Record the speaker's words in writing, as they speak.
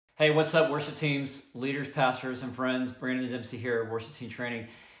Hey, what's up, worship teams, leaders, pastors, and friends? Branon Dempsey here, worship team training.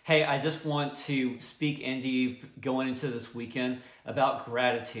 Hey, I just want to speak into you going into this weekend about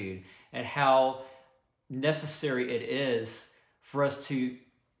gratitude and how necessary it is for us to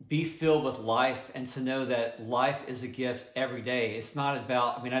be filled with life and to know that life is a gift every day. It's not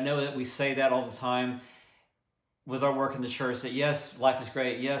about, I know that we say that all the time with our work in the church, that yes, life is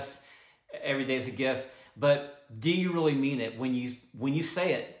great. Yes, every day is a gift. But do you really mean it when you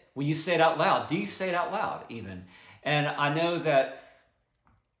say it? When you say it out loud, do you say it out loud even? And I know that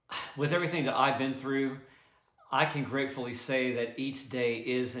with everything that I've been through, I can gratefully say that each day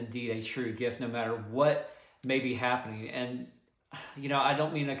is indeed a true gift, no matter what may be happening. And, I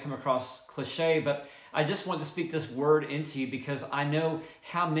don't mean to come across cliche, but I just want to speak this word into you because I know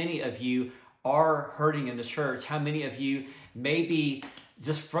how many of you are hurting in the church, how many of you may be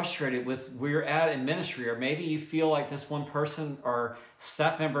just frustrated with where you're at in ministry, or maybe you feel like this one person or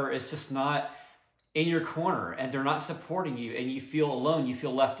staff member is just not in your corner and they're not supporting you and you feel alone, you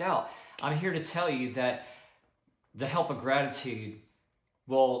feel left out. I'm here to tell you that the help of gratitude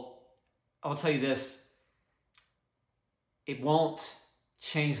I will tell you this, it won't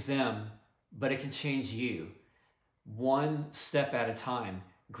change them, but it can change you one step at a time.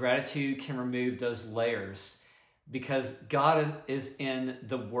 Gratitude can remove those layers because God is in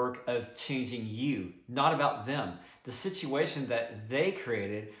the work of changing you, not about them. The situation that they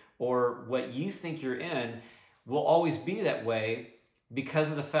created or what you think you're in will always be that way because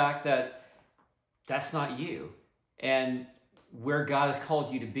of the fact that that's not you. And where God has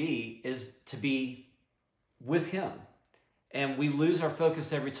called you to be is to be with Him. And we lose our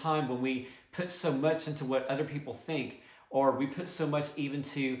focus every time when we put so much into what other people think, or we put so much even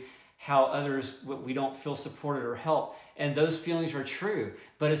to how others, we don't feel supported or helped. And those feelings are true,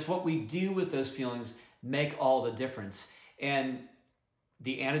 but it's what we do with those feelings make all the difference. And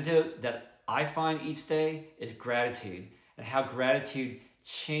the antidote that I find each day is gratitude, and how gratitude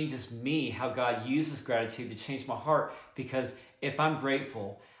changes me, how God uses gratitude to change my heart. Because if I'm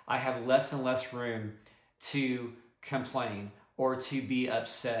grateful, I have less and less room to complain or to be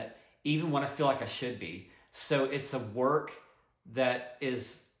upset, even when I feel like I should be. So it's a work that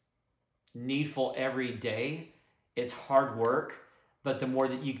is needful every day. It's hard work, but the more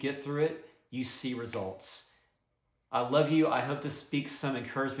that you get through it, you see results. I love you. I hope this speaks some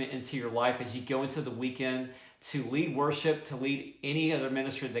encouragement into your life as you go into the weekend to lead worship, to lead any other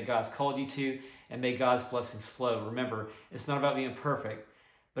ministry that God's called you to, and may God's blessings flow. Remember, it's not about being perfect,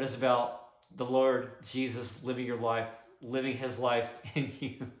 but it's about the Lord Jesus living your life, living His life in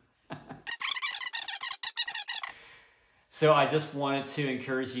you. So I just wanted to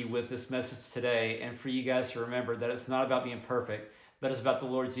encourage you with this message today, and for you guys to remember that it's not about being perfect, but it's about the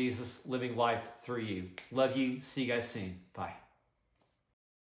Lord Jesus living life through you. Love you. See you guys soon. Bye.